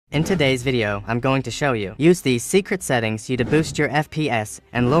In today's video, I'm going to show you use these secret settings to boost your FPS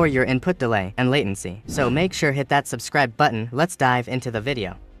and lower your input delay and latency. So make sure hit that subscribe button. Let's dive into the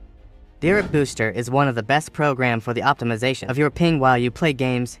video. Direct Booster is one of the best programs for the optimization of your ping while you play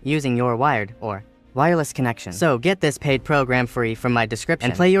games using your wired or wireless connection. So get this paid program free from my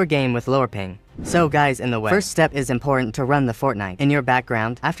description and play your game with lower ping. So guys, in the way, first step is important to run the Fortnite in your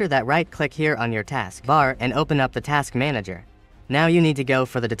background. After that, right click here on your task bar and open up the task manager. Now you need to go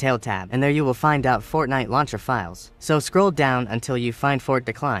for the detail tab, and there you will find out Fortnite launcher files. So scroll down until you find Fort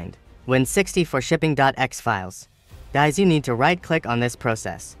declined. Win60 for shipping.exe files. Guys, you need to right click on this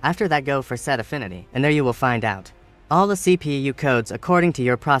process. After that, go for set affinity, and there you will find out all the CPU codes according to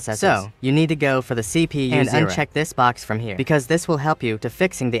your processors. So you need to go for the CPU and uncheck this box from here, because this will help you to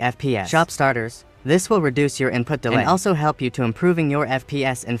fixing the FPS. Shop starters. This will reduce your input delay and also help you to improving your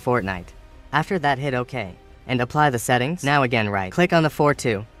FPS in Fortnite. After that, hit OK. And apply the settings. Now again, right click on the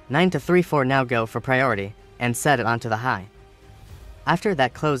 429-34. Now go for priority and set it onto the high. After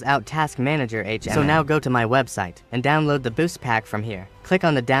that, close out task manager HM. So now go to my website and download the boost pack from here. Click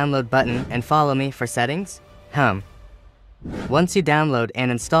on the download button and follow me for settings. Once you download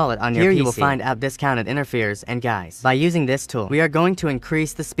and install it on your PC, you will find out discounted interferes. And guys, by using this tool, we are going to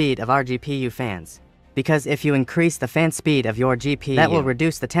increase the speed of our GPU fans. Because if you increase the fan speed of your GPU, that will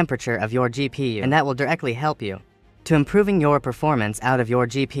reduce the temperature of your GPU, and that will directly help you to improving your performance out of your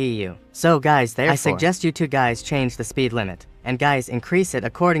GPU. So guys, therefore, I suggest you to guys change the speed limit, and guys increase it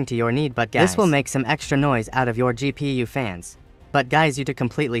according to your need. But guys, this will make some extra noise out of your GPU fans. But guys, you to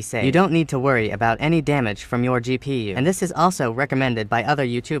completely save, you don't need to worry about any damage from your GPU. And this is also recommended by other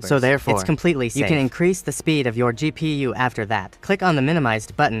YouTubers. So therefore, it's completely safe. You can increase the speed of your GPU. After that, click on the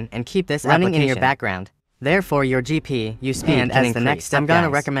minimized button and keep this running in your background. Therefore, your GPU speed and as the next step, I'm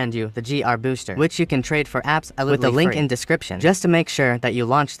gonna recommend you the GR Booster, which you can trade for apps with the link in description. Just to make sure that you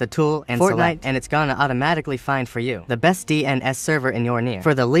launch the tool and Fortnite, and it's gonna automatically find for you the best DNS server in your near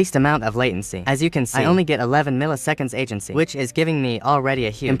for the least amount of latency. As you can see, I only get 11 milliseconds agency, which is giving me already a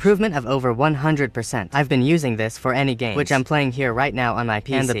huge improvement of over 100%. I've been using this for any game which I'm playing here right now on my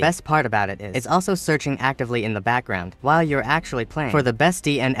PC. And the best part about it is it's also searching actively in the background while you're actually playing for the best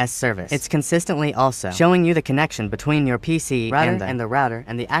DNS service. It's consistently also showing you the connection between your PC router and the router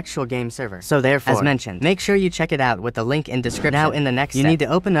and the actual game server. So therefore, as mentioned, make sure you check it out with the link in description. Now in the next step, you need to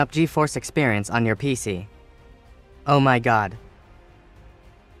open up GeForce Experience on your PC. Oh my god.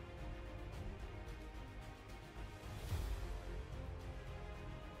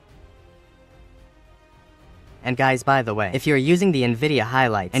 And guys, by the way, if you're using the NVIDIA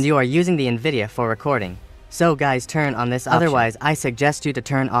highlights and you are using the NVIDIA for recording, so guys, turn on this option. Otherwise, I suggest you to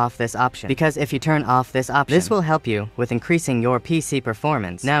turn off this option, because if you turn off this option, this will help you with increasing your PC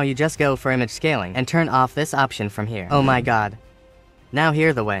performance. Now you just go for image scaling and turn off this option from here. Oh my god. Now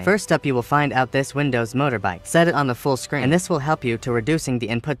here the way. First up, you will find out this Windows motorbike. Set it on the full screen, and this will help you to reducing the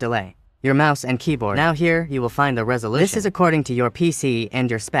input delay, your mouse and keyboard. Now here you will find the resolution. This is according to your PC and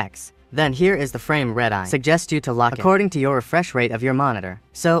your specs. Then here is the frame red eye. Suggest you to lock it according to your refresh rate of your monitor.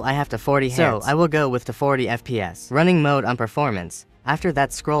 So I have to 40 Hz. So I will go with the 40 FPS. Running mode on performance. After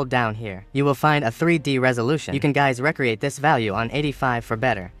that, scroll down here. You will find a 3D resolution. You can guys recreate this value on 85 for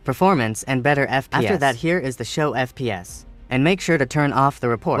better performance and better FPS. After that, here is the show FPS. And make sure to turn off the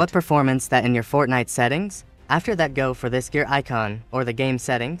report what performance that in your Fortnite settings. After that, go for this gear icon or the game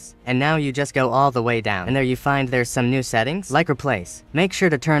settings, and now you just go all the way down, and there you find there's some new settings like replace. Make sure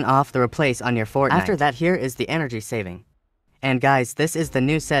to turn off the replace on your Fortnite. After that, here is the energy saving. And guys, this is the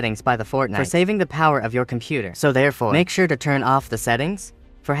new settings by the Fortnite for saving the power of your computer. So therefore, make sure to turn off the settings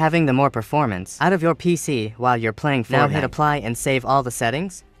for having the more performance out of your PC while you're playing Fortnite. Now hit apply and save all the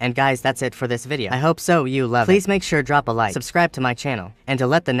settings. And guys, that's it for this video. I hope so you love it. Please make sure drop a like, subscribe to my channel, and to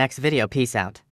let the next video. Peace out.